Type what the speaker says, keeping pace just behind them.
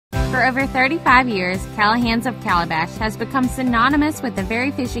For over 35 years, Callahan's of Calabash has become synonymous with the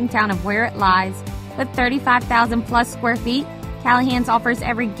very fishing town of where it lies. With 35,000 plus square feet, Callahan's offers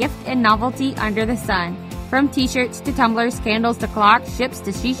every gift and novelty under the sun. From t-shirts to tumblers, candles to clocks, ships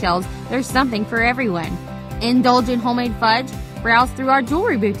to seashells, there's something for everyone. Indulge in homemade fudge, browse through our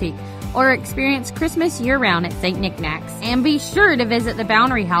jewelry boutique, or experience Christmas year-round at St. Knickknacks. And be sure to visit the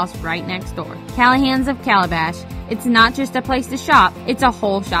Boundary House right next door. Callahan's of Calabash. It's not just a place to shop, it's a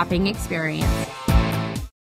whole shopping experience.